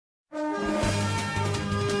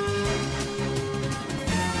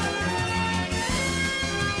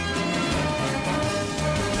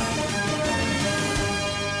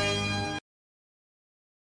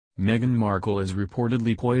Meghan Markle is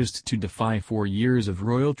reportedly poised to defy 4 years of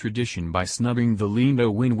royal tradition by snubbing the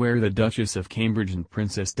Lindo Wing where the Duchess of Cambridge and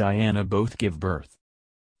Princess Diana both give birth.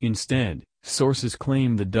 Instead, sources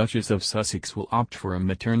claim the Duchess of Sussex will opt for a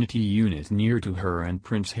maternity unit near to her and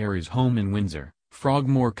Prince Harry's home in Windsor,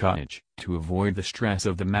 Frogmore Cottage, to avoid the stress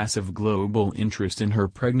of the massive global interest in her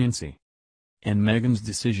pregnancy. And Meghan's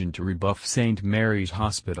decision to rebuff St. Mary's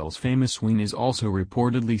Hospital's famous wing is also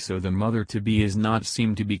reportedly so the mother-to-be is not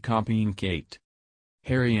seen to be copying Kate.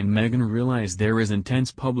 Harry and Meghan realize there is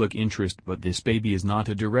intense public interest, but this baby is not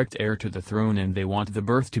a direct heir to the throne and they want the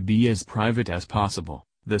birth to be as private as possible,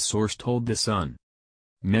 the source told The Sun.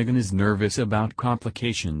 Meghan is nervous about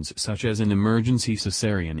complications such as an emergency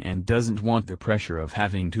cesarean and doesn't want the pressure of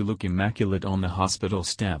having to look immaculate on the hospital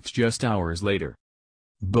steps just hours later.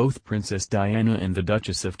 Both Princess Diana and the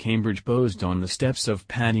Duchess of Cambridge posed on the steps of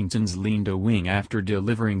Paddington's Lindo Wing after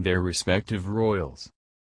delivering their respective royals.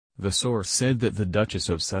 The source said that the Duchess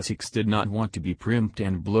of Sussex did not want to be primped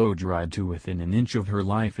and blow-dried to within an inch of her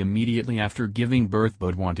life immediately after giving birth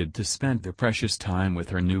but wanted to spend the precious time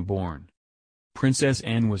with her newborn. Princess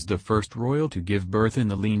Anne was the first royal to give birth in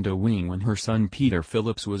the Lindo Wing when her son Peter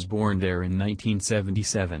Phillips was born there in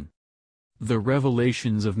 1977. The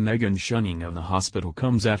revelations of Meghan's shunning of the hospital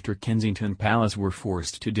comes after Kensington Palace were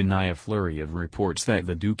forced to deny a flurry of reports that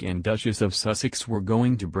the Duke and Duchess of Sussex were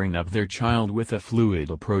going to bring up their child with a fluid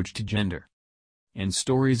approach to gender. And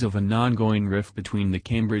stories of an ongoing rift between the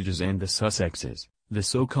Cambridges and the Sussexes, the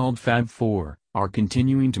so-called Fab Four, are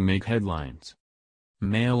continuing to make headlines.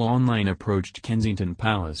 Mail Online approached Kensington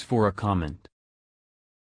Palace for a comment.